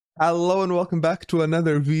Hello and welcome back to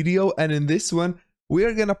another video, and in this one we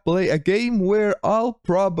are gonna play a game where I'll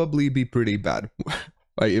probably be pretty bad.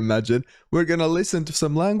 I imagine. We're gonna listen to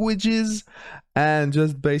some languages and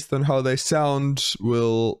just based on how they sound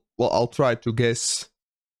I'll try to guess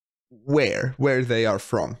where they are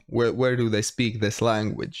from. Where do they speak this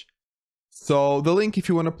language? So the link, if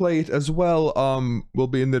you want to play it as well,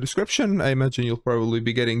 will be in the description. I imagine you'll probably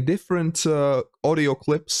be getting different audio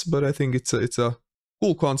clips, but I think it's a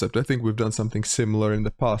cool concept. I think we've done something similar in the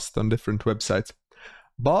past on different websites.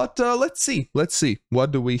 But let's see.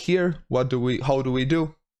 What do we hear? How do we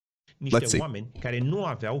do? Niște oameni care nu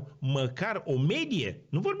aveau măcar o medie,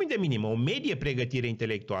 nu vorbim de minimă, o medie pregătire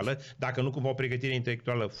intelectuală, dacă nu cumva o pregătire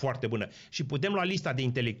intelectuală foarte bună. Și putem lua lista de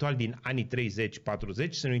intelectuali din anii 30-40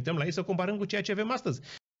 să ne uităm la ei să comparăm cu ceea ce avem astăzi.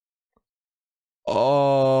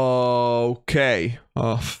 Okay.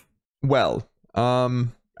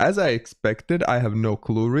 As I expected, I have no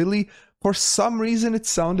clue really. For some reason it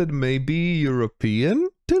sounded maybe European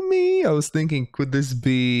to me. I was thinking, could this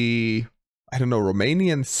be, I don't know,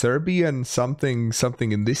 Romanian, Serbian,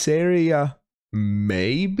 something in this area?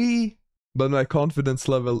 Maybe? But my confidence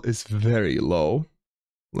level is very low.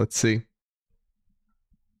 Let's see.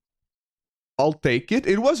 I'll take it.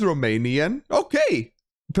 It was Romanian. Okay.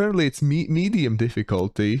 Apparently it's medium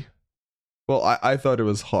difficulty. Well, I thought it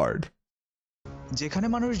was hard. যেখানে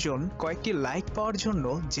মানুষজন কয়েকটি like পাওয়ার জন্য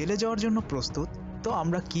জেলে যাওয়ার জন্য প্রস্তুত, তো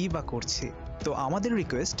আমরা কি বা করছি? তো আমাদের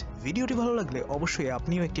রিকোয়েস্ট, ভিডিওটি ভালো লাগলে অবশ্যই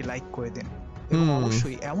আপনিও একটি লাইক করে দিন এবং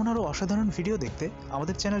অবশ্যই এমন আরো অসাধারণ ভিডিও দেখতে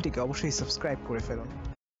আমাদের চ্যানেলটিকে অবশ্যই সাবস্ক্রাইব করে ফেলুন।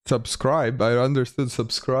 Subscribe? I understood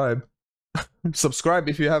subscribe. Subscribe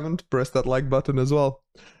if you haven't. Press that like button as well.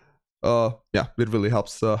 Yeah, it really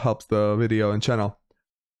helps the video and channel.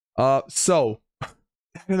 So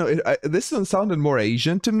I don't know, this one sounded more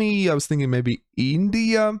Asian to me. I was thinking maybe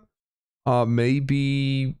India, maybe,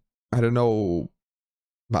 I don't know,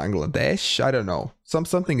 Bangladesh, I don't know.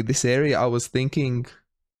 Something in this area. I was thinking,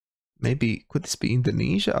 maybe, could this be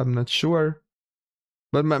Indonesia? I'm not sure.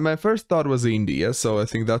 But my first thought was India, so I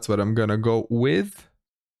think that's what I'm gonna go with.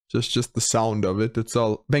 Just the sound of it. It's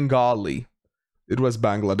all Bengali. It was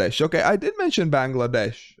Bangladesh. Okay, I did mention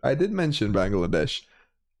Bangladesh.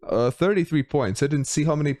 33 points. I didn't see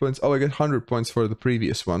how many points. Oh, I get 100 points for the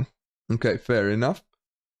previous one. Okay, fair enough.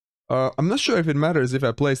 I'm not sure if it matters if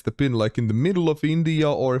I place the pin like in the middle of India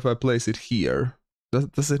or if I place it here.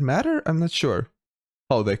 Does it matter? I'm not sure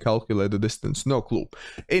how they calculate the distance. No clue.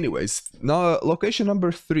 Anyways, now location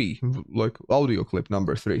number 3, like audio clip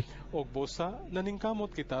number 3. Og bosa,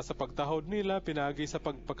 naningkamot kita sa pagtahod nila pinagi sa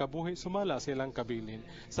pagpakabuhi sumala silang kabilin.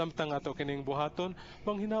 Samtang ato kining buhaton,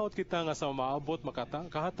 manghinaot kita nga sa maabot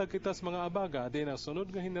kahatag kita sa mga abaga din ang sunod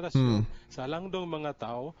nga henerasyon sa langdong mga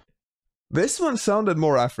tao. This one sounded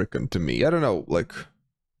more African to me. I don't know, like,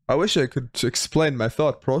 I wish I could explain my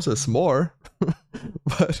thought process more,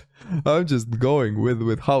 but I'm just going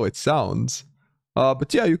with how it sounds. But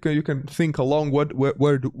yeah, you can think along.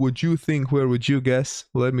 Where would you think? Where would you guess?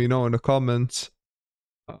 Let me know in the comments.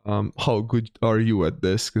 How good are you at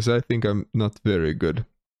this? Because I think I'm not very good.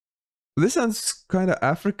 This sounds kind of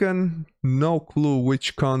African. No clue which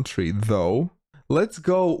country though. Let's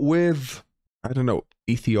go with, I don't know,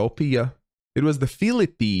 Ethiopia. It was the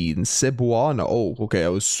Philippines, Cebuana. Oh, okay,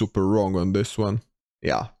 I was super wrong on this one.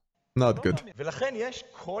 Yeah, not good.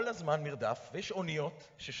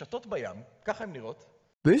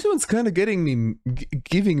 This one's kind of giving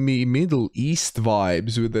me Middle East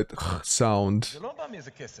vibes with that sound.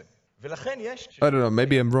 I don't know,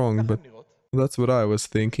 maybe I'm wrong, but that's what I was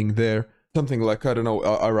thinking there. Something like, I don't know,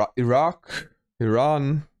 Iraq, Iran,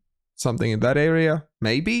 something in that area.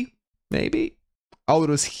 Maybe? Oh,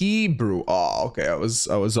 it was Hebrew. Oh, okay, I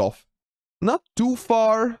was off. Not too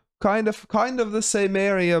far. Kind of the same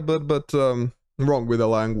area, but wrong with the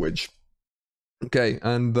language. Okay,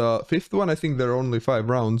 and the fifth one, I think there are only 5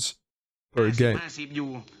 rounds per game.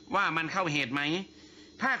 ว่ามันเข้าเหตุไหม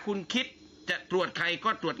ถ้าคุณคิดจะตรวจใครก็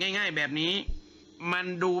ตรวจง่ายๆแบบนี้มัน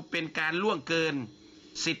ดูเป็นการล่วงเกิน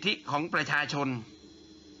สิทธิของประชาชน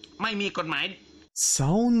ไม่มีกฎหมาย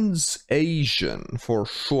Sounds Asian for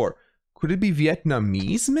sure. Could it be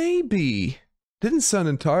Vietnamese, maybe? Didn't sound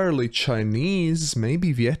entirely Chinese. Maybe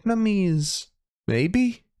Vietnamese?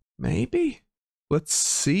 Maybe? Let's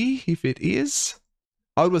see if it is.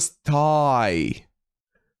 Oh, it was Thai.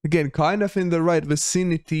 Again, kind of in the right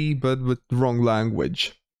vicinity, but with wrong language.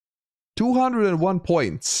 201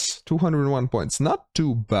 points. 201 points. Not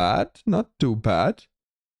too bad. Let's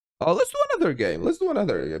do another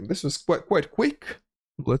game. This was quite quick.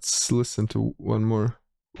 Let's listen to one more.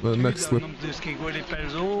 Next clip.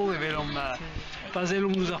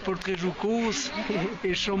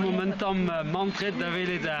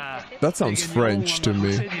 That sounds French to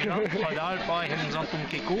me.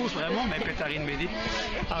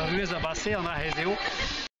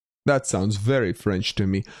 That sounds very French to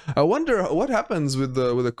me. I wonder what happens with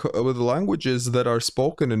the languages that are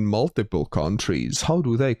spoken in multiple countries. How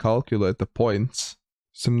do they calculate the points?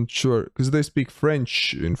 So I'm not sure, because they speak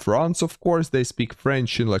French in France, of course. They speak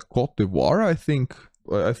French in like Côte d'Ivoire, I think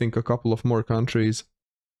a couple of more countries.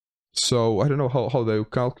 So I don't know how they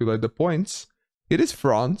calculate the points. It is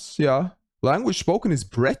France, yeah. Language spoken is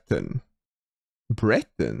Breton.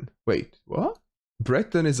 Breton? Wait, what?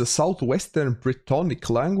 Breton is a southwestern Brittonic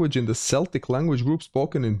language in the Celtic language group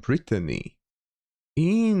spoken in Brittany.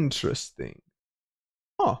 Interesting.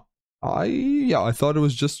 Huh. I thought it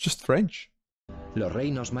was just French. Los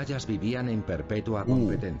reinos mayas vivían en perpetua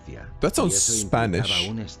competencia. That sounds y eso Spanish.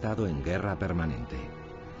 implicaba un estado en guerra permanente.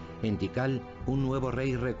 En Tikal, un nuevo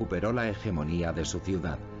rey recuperó la hegemonía de su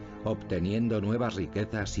ciudad, obteniendo nuevas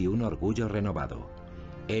riquezas y un orgullo renovado.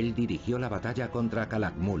 Él dirigió la batalla contra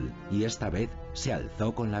Calakmul y esta vez se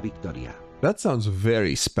alzó con la victoria. That sounds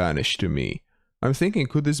very Spanish to me. I'm thinking,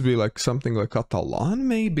 could this be like something like Catalan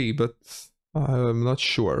maybe, but I'm not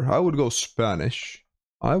sure. I would go Spanish.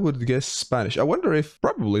 I would guess Spanish. I wonder if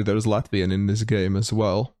probably there's Latvian in this game as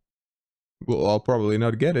well. Well, I'll probably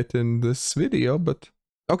not get it in this video, but...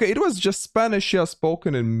 Okay, it was just Spanish, yeah,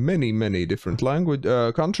 spoken in many different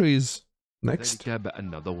countries. Next.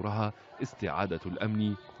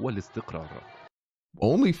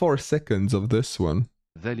 Only 4 seconds of this one.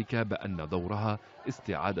 I'm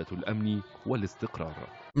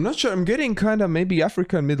not sure, I'm getting kinda maybe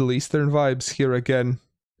African Middle Eastern vibes here again.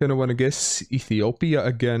 Kinda wanna guess Ethiopia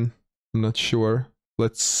again. I'm not sure.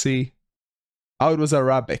 Let's see. Oh, it was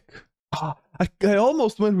Arabic. I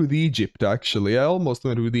almost went with Egypt, actually. I almost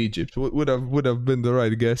went with Egypt. Would have been the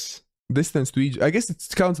right guess. Distance to Egypt. I guess it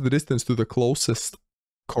counts the distance to the closest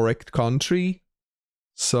correct country.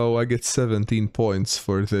 So I get 17 points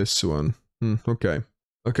for this one. Okay.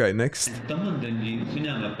 Okay, next.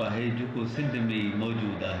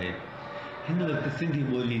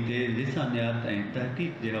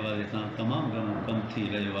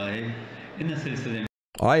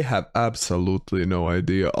 I have absolutely no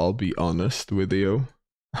idea, I'll be honest with you.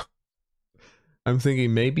 I'm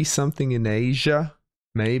thinking maybe something in Asia,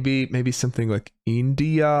 maybe something like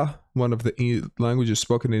India, one of the languages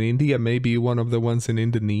spoken in India, maybe one of the ones in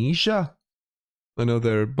Indonesia. I know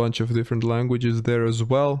there are a bunch of different languages there as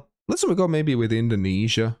well. Let's go maybe with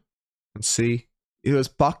Indonesia and see. It was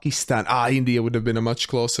Pakistan. India would have been a much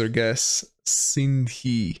closer guess.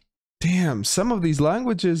 Sindhi. Damn, some of these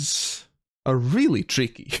languages are really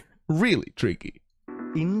tricky. Really tricky.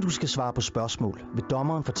 Inden du skal svare på spørgsmål, vil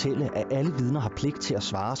dommeren fortælle, at alle vidner har pligt til at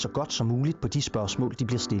svare så godt som muligt på de spørgsmål, de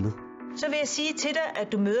bliver stillet. Så vil jeg sige til dig,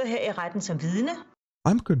 at du møder her i retten som vidne.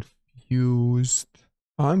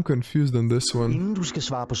 I'm confused on this one. Inden du skal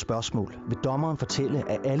svare på spørgsmål, vil dommeren fortælle,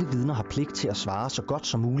 at alle vidner har pligt til at svare så godt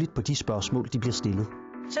som muligt på de spørgsmål, de bliver stillet.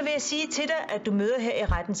 Så vil jeg sige til dig, at du møder her i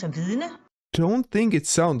retten som vidne. I don't think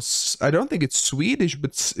it's Swedish,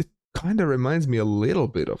 but it kind of reminds me a little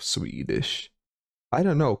bit of Swedish. I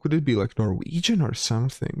don't know, could it be like Norwegian or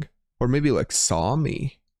something? Or maybe like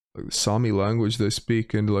Sami? Like the Sami language they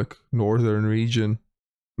speak in like northern region.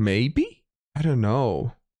 Maybe? I don't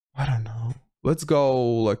know. Let's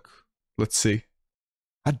go like, let's see.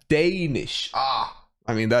 A Danish.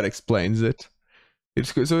 I mean that explains it.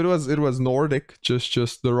 So it was Nordic,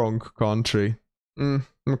 just the wrong country.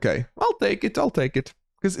 Okay, I'll take it.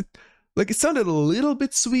 Because it sounded a little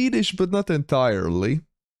bit Swedish, but not entirely.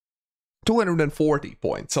 240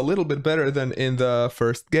 points, a little bit better than in the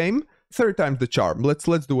first game. Third time's the charm. Let's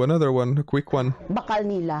do another one, a quick one. Bakal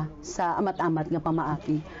nila sa amat-amat nga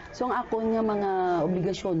pamaaki. So ang akon nga mga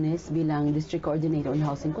obligasyones bilang district coordinator on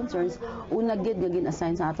housing concerns, una gid nga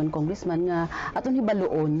gin-assign sa aton congressman nga aton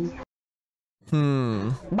hibaloon.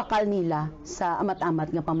 Bakal nila sa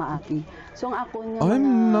amat-amat nga pamaaki. So ang akon nga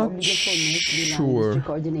mga obligasyones bilang district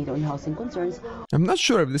coordinator on housing concerns. I'm not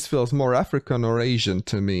sure if this feels more African or Asian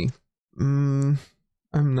to me.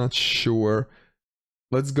 I'm not sure.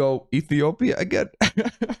 Let's go Ethiopia again.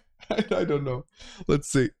 I don't know. Let's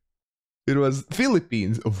see. It was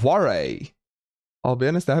Philippines. Waray. I'll be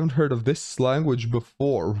honest, I haven't heard of this language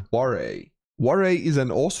before. Waray. Waray is an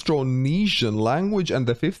Austronesian language and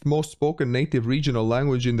the 5th most spoken native regional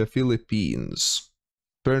language in the Philippines.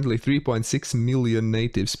 Apparently 3.6 million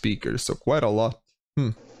native speakers, so quite a lot.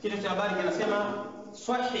 Okay,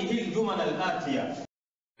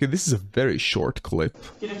 this is a very short clip.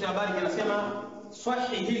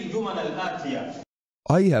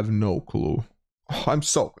 I have no clue. I'm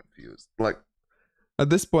so confused. Like, at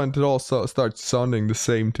this point it also starts sounding the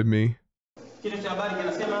same to me.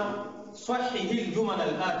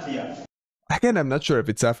 Again, I'm not sure if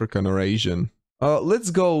it's African or Asian.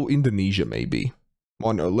 Let's go Indonesia maybe.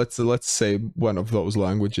 Oh no, let's say one of those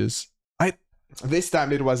languages. This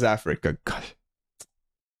time it was Africa. God.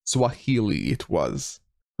 Swahili it was.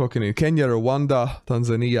 Spoken in Kenya, Rwanda,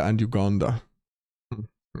 Tanzania and Uganda.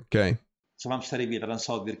 Okay. So amser I fi ar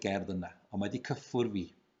ansoddi'r gerdd yna, ond mae wedi cyffwrdd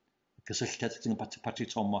fi y cysylltiad gyda'n Patri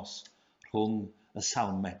Thomas rhwng y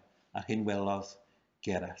salme a'r hyn welodd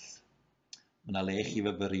gerall. Mae yna le I chi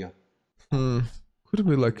fyfyrio. Could it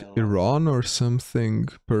be like Iran or something?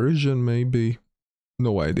 Persian maybe?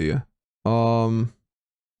 No idea.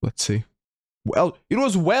 Let's see. Well, it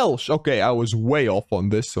was Welsh. Okay, I was way off on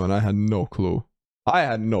this one. I had no clue. I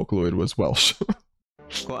had no clue it was Welsh.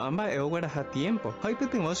 Ko amba e ora ha tiempo. Hoi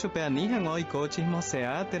puting mo supea ni hangoi coaches mo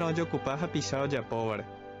sea te no ocupa ha pisao ja pobre.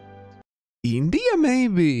 India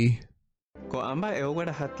maybe. Ko amba e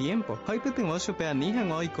ora ha tiempo. Hoi puting mo supea ni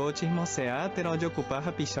hangoi coaches mo sea te no ocupa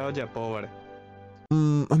ha pisao ja pobre.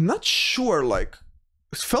 I'm not sure, like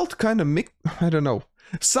it felt kind of mixed. I don't know.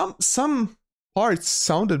 Some parts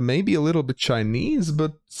sounded maybe a little bit Chinese,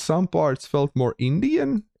 but some parts felt more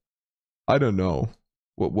Indian. I don't know.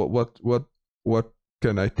 What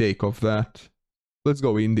can I take of that? Let's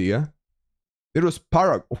go India. It was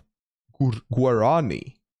Guarani.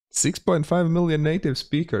 6.5 million native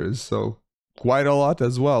speakers, so quite a lot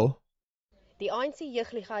as well. Die ANC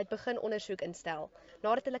Jeugliga het begin ondersoek instel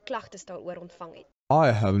nadat hulle klagtes daaroor ontvang het.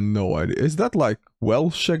 I have no idea. Is that like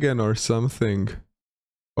Welsh again or something?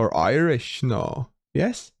 Or Irish? No.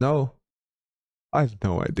 Yes? No. I have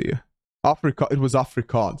no idea. It was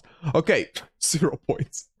Afrikaans. Okay, 0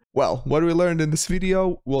 points. Well, what we learned in this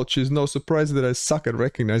video, which is no surprise that I suck at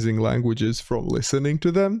recognizing languages from listening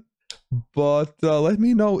to them. But let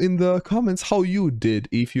me know in the comments how you did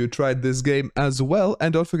if you tried this game as well,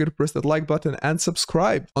 and don't forget to press that like button and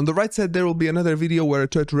subscribe. On the right side there will be another video where I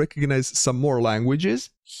try to recognize some more languages.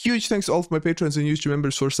 Huge thanks to all of my patrons and YouTube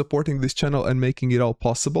members for supporting this channel and making it all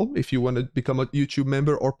possible. If you want to become a YouTube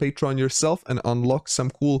member or patron yourself and unlock some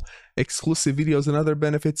cool exclusive videos and other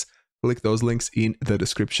benefits, click those links in the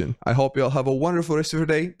description. I hope you all have a wonderful rest of your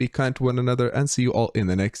day, be kind to one another, and see you all in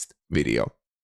the next video.